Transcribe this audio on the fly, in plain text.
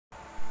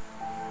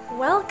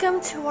Welcome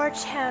to our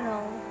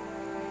channel,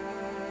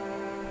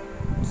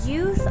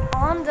 Youth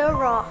on the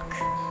Rock.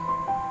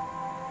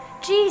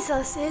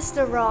 Jesus is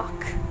the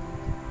rock.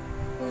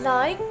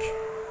 Like,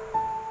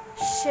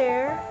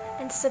 share,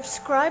 and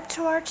subscribe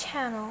to our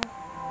channel.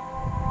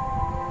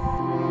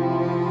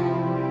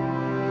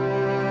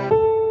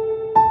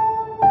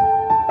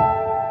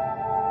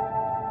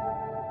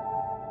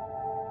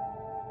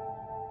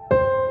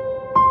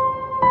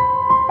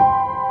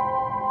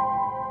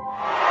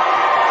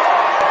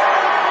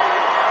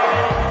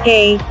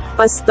 Hey,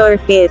 Pastor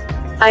Pete.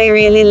 I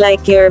really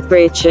like your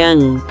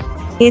preaching.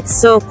 It's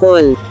so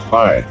cool.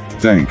 Hi,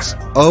 thanks.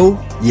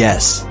 Oh,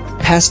 yes,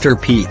 Pastor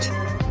Pete.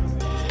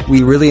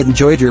 We really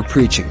enjoyed your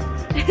preaching.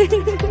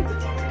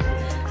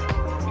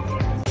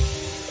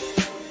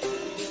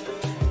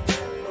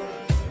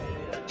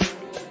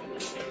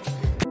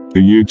 Are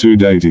you two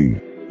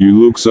dating? You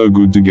look so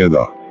good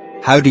together.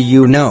 How do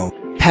you know,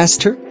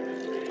 Pastor?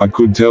 I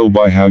could tell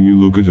by how you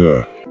look at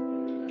her.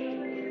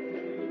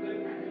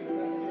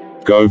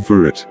 Go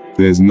for it.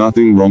 There's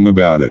nothing wrong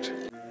about it.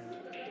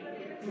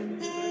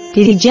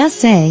 Did he just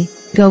say,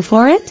 go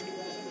for it?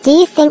 Do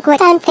you think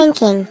what I'm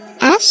thinking,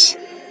 Ash?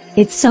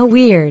 It's so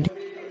weird.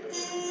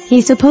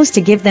 He's supposed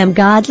to give them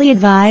godly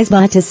advice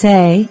but to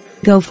say,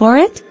 go for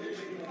it?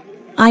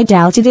 I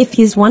doubt it if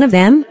he's one of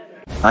them.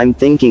 I'm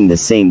thinking the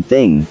same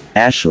thing,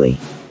 Ashley.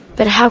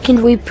 But how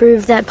can we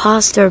prove that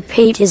Pastor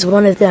Pete is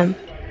one of them?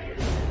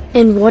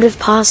 And what if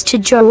Pastor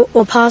Joe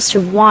or Pastor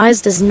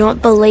Wise does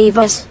not believe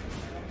us?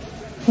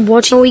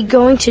 What are we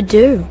going to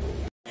do?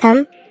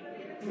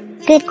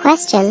 Good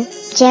question,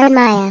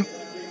 Jeremiah.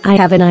 I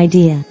have an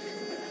idea.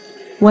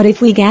 What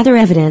if we gather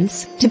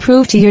evidence to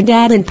prove to your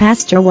dad and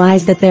Pastor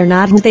Wise that they're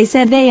not who they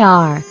said they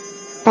are?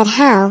 But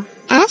how,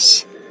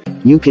 Ash?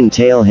 You can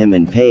tail him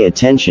and pay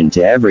attention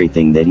to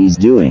everything that he's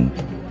doing.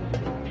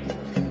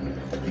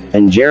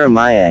 And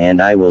Jeremiah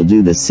and I will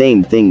do the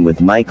same thing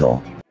with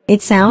Michael.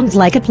 It sounds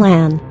like a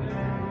plan.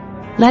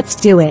 Let's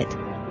do it.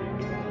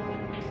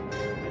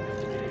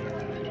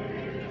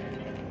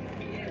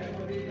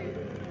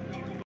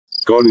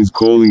 God is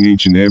calling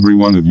each and every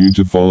one of you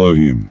to follow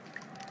Him.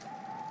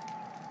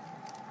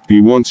 He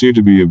wants you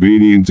to be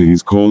obedient to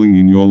His calling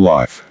in your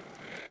life.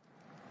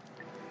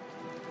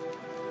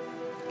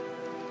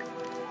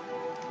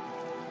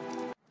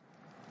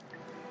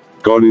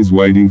 God is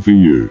waiting for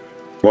you.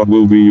 What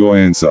will be your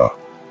answer?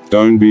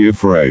 Don't be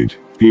afraid.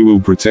 He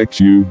will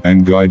protect you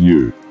and guide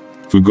you.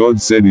 For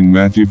God said in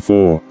Matthew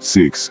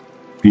 4:6,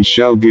 He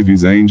shall give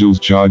His angels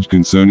charge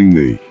concerning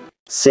thee.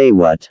 Say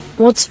what?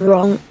 What's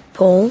wrong,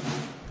 Paul?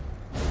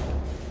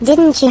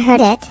 Didn't you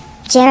heard it,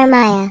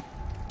 Jeremiah?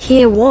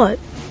 Hear what?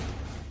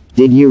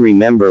 Did you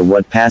remember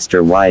what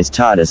Pastor Wise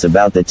taught us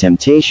about the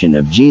temptation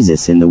of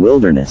Jesus in the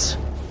wilderness?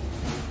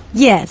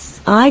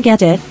 Yes, I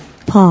get it,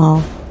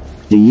 Paul.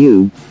 Do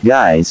you,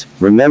 guys,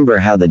 remember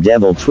how the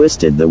devil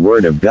twisted the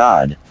word of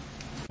God?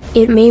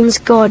 It means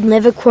God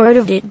never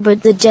quoted it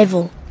but the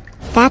devil.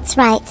 That's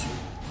right.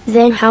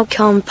 Then how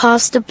come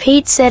Pastor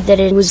Pete said that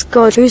it was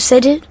God who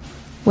said it?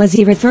 Was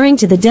he referring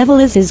to the devil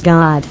as his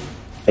God?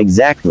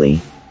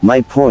 Exactly.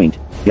 My point,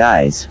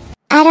 guys.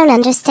 I don't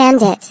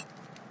understand it.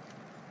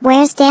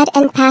 Where's Dad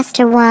and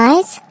Pastor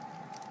Wise?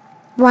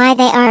 Why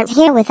they aren't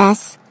here with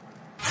us?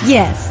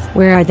 Yes,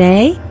 where are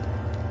they?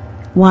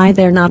 Why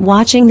they're not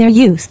watching their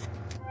youth?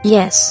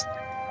 Yes.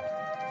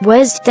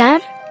 Where's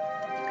Dad?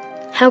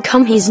 How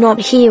come he's not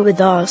here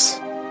with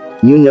us?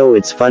 You know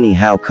it's funny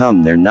how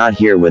come they're not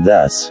here with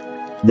us.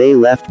 They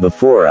left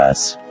before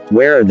us.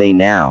 Where are they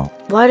now?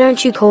 Why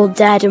don't you call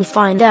Dad and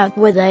find out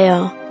where they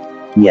are?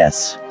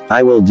 Yes,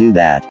 I will do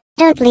that.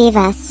 Don't leave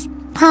us,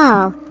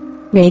 Paul.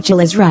 Rachel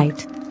is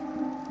right.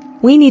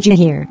 We need you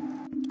here.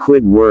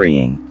 Quit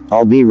worrying.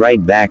 I'll be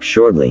right back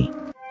shortly.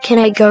 Can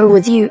I go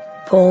with you,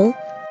 Paul?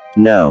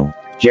 No,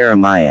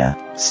 Jeremiah.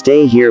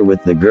 Stay here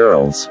with the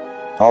girls.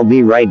 I'll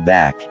be right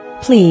back.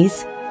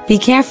 Please, be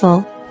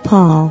careful,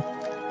 Paul.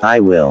 I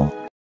will.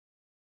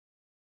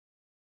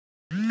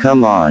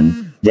 Come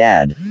on,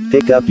 Dad,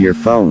 pick up your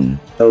phone.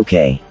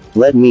 Okay,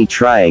 let me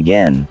try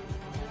again.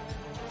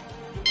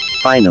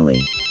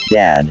 Finally,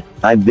 Dad,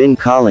 I've been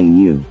calling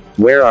you.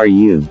 Where are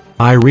you?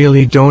 I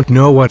really don't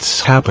know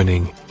what's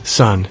happening,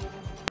 son.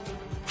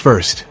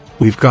 First,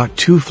 we've got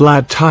 2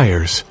 flat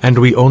tires and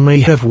we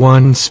only have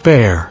 1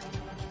 spare.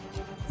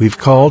 We've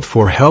called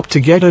for help to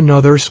get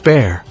another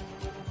spare.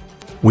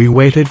 We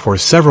waited for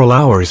several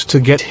hours to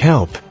get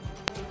help.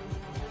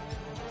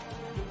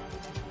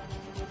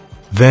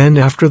 Then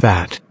after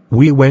that,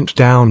 we went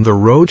down the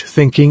road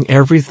thinking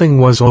everything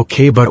was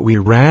okay but we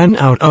ran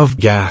out of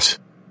gas.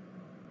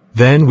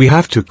 Then we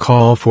have to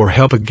call for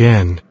help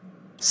again.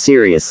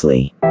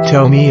 Seriously.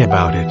 Tell me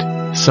about it,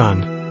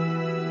 son.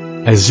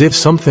 As if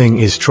something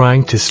is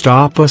trying to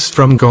stop us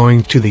from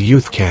going to the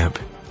youth camp.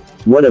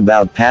 What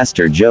about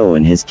Pastor Joe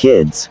and his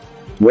kids?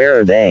 Where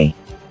are they?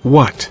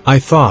 What? I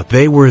thought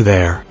they were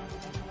there.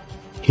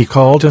 He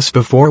called us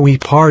before we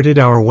parted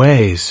our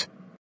ways.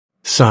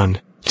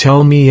 Son,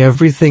 tell me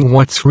everything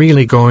what's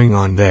really going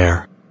on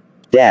there.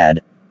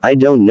 Dad, I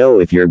don't know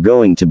if you're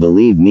going to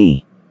believe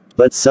me.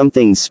 But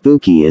something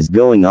spooky is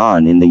going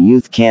on in the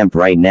youth camp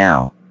right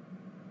now.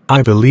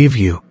 I believe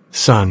you,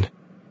 son.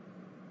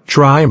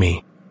 Try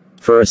me.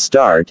 For a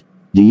start,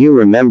 do you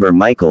remember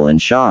Michael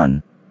and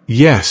Sean?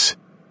 Yes.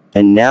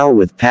 And now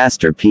with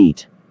Pastor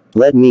Pete.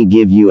 Let me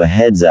give you a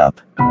heads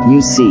up.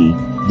 You see,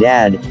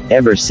 Dad,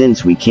 ever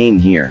since we came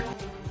here,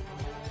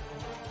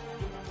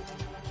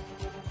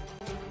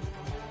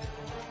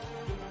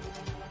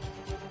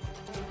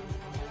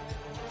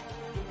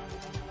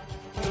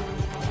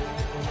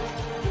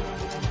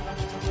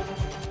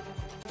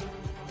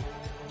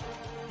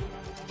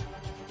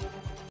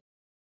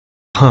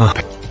 Huh.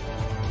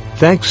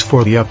 Thanks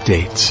for the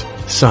updates,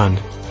 son.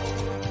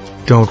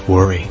 Don't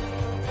worry.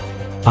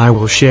 I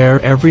will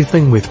share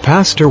everything with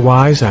Pastor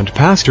Wise and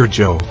Pastor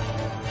Joe.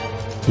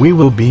 We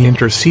will be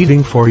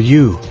interceding for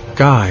you,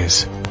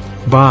 guys.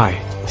 Bye,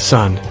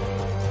 son.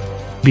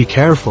 Be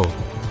careful.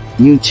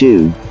 You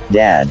too,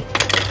 Dad.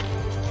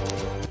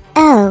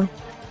 Oh.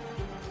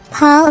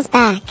 Paul's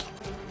back.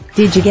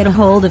 Did you get a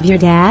hold of your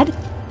dad?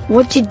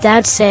 What did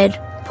Dad said,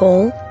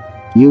 Paul?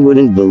 You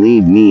wouldn't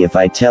believe me if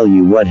I tell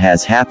you what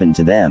has happened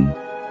to them.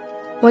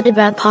 What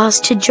about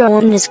Pastor Joe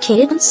and his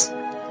kids?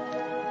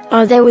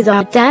 Are they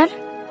without Dad?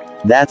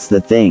 That's the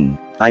thing.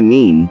 I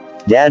mean,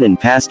 Dad and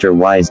Pastor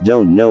Wise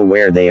don't know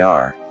where they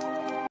are.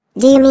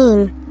 Do you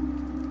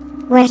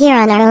mean we're here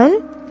on our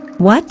own?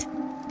 What?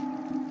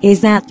 Is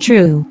that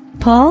true,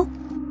 Paul?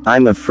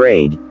 I'm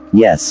afraid,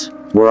 yes,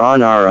 we're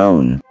on our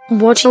own.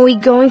 What are we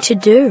going to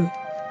do?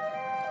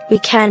 We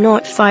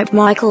cannot fight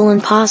Michael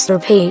and Pastor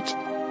Pete.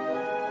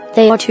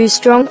 They are too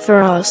strong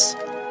for us.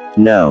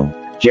 No,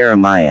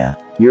 Jeremiah,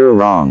 you're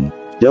wrong.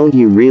 Don't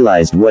you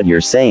realize what you're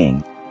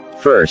saying?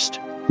 First,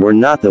 we're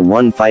not the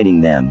one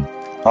fighting them.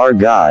 Our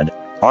God,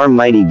 our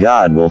mighty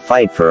God will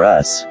fight for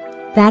us.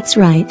 That's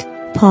right,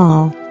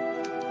 Paul.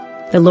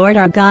 The Lord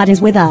our God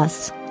is with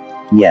us.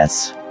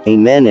 Yes,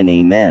 amen and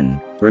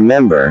amen.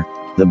 Remember,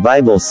 the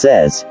Bible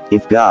says,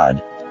 if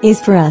God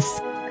is for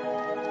us,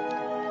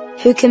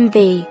 who can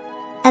be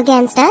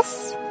against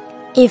us?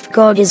 If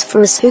God is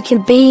for us, who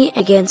can be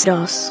against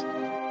us?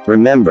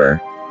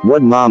 Remember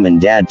what Mom and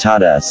Dad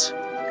taught us.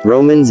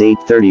 Romans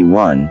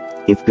 8:31,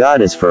 if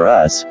God is for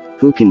us,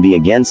 who can be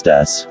against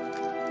us?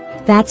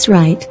 That's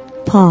right,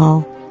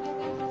 Paul.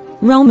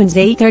 Romans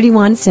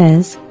 8:31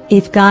 says,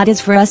 if God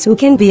is for us, who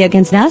can be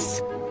against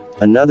us?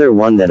 Another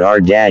one that our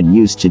dad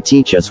used to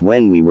teach us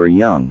when we were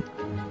young.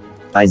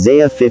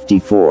 Isaiah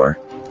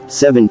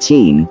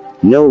 54:17,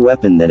 no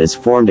weapon that is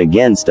formed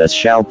against us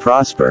shall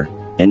prosper,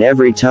 and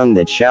every tongue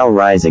that shall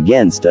rise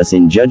against us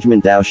in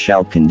judgment thou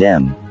shalt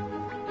condemn.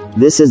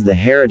 This is the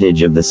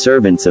heritage of the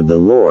servants of the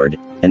Lord,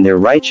 and their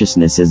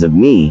righteousness is of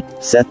me,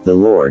 saith the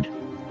Lord.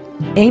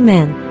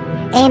 Amen.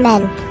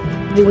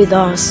 Amen. Be with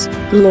us,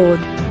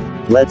 Lord.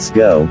 Let's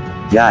go,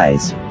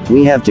 guys.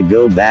 We have to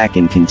go back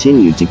and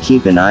continue to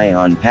keep an eye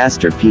on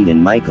Pastor Pete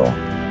and Michael.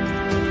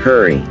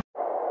 Hurry.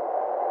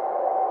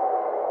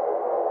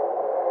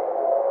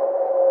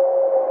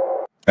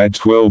 At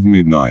 12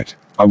 midnight,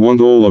 I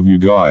want all of you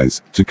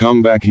guys to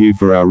come back here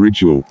for our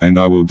ritual, and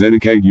I will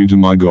dedicate you to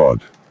my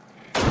God.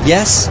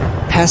 Yes,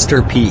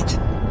 Pastor Pete.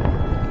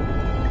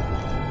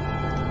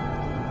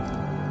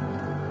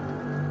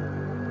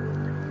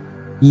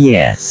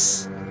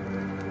 Yes.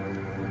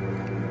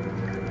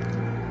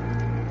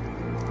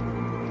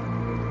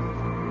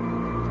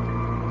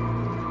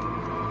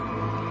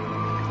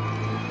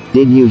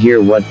 Did you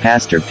hear what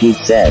Pastor Pete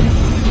said?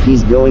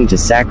 He's going to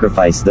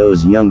sacrifice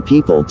those young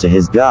people to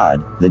his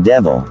God, the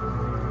devil.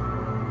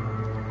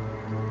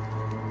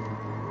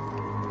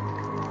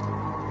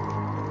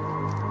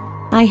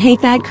 I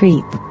hate that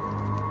creep.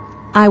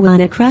 I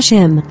wanna crush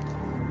him.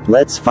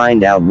 Let's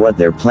find out what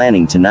they're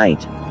planning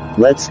tonight.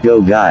 Let's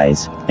go,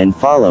 guys, and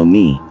follow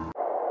me.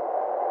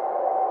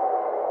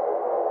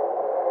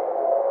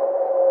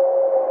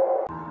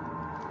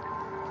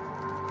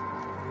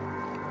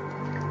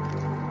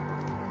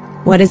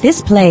 What is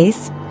this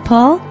place,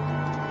 Paul?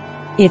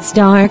 It's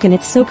dark and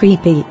it's so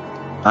creepy.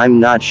 I'm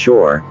not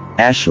sure,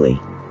 Ashley.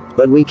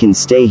 But we can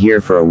stay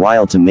here for a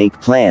while to make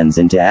plans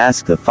and to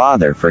ask the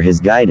Father for his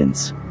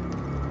guidance.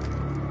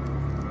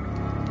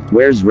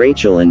 Where's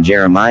Rachel and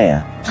Jeremiah?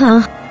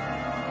 Huh?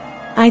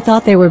 I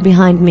thought they were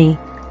behind me.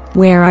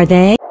 Where are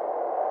they?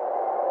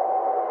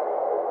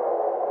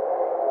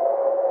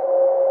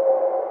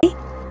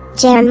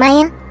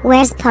 Jeremiah,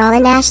 where's Paul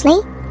and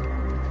Ashley?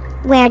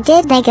 Where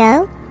did they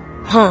go?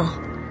 Huh.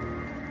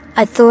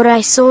 I thought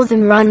I saw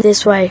them run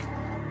this way.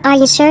 Are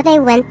you sure they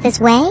went this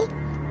way?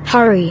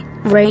 Hurry,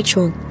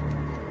 Rachel.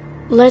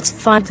 Let's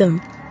find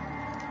them.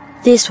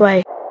 This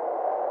way.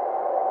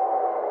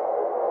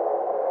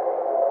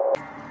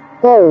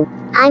 Oh,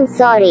 I'm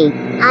sorry.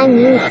 I'm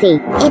Lucy.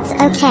 It's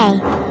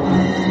okay.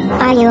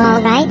 Are you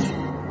alright?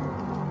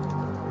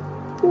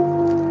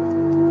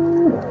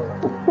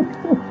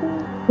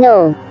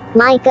 No,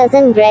 my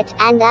cousin Brett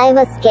and I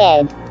were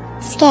scared.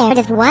 Scared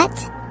of what?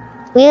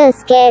 We're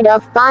scared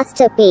of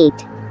Pastor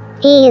Pete.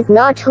 He is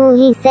not who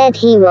he said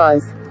he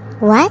was.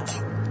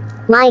 What?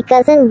 My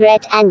cousin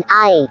Brett and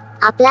I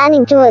are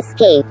planning to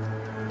escape.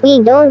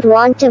 We don't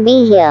want to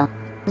be here.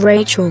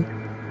 Rachel.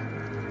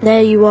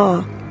 There you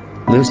are.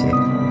 Lucy.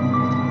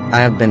 I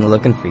have been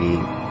looking for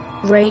you.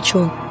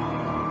 Rachel.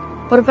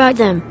 What about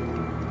them?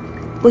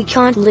 We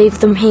can't leave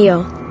them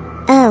here.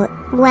 Oh,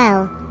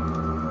 well.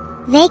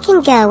 They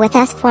can go with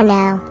us for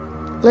now.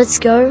 Let's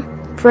go,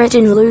 Brett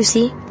and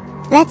Lucy.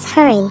 Let's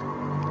hurry.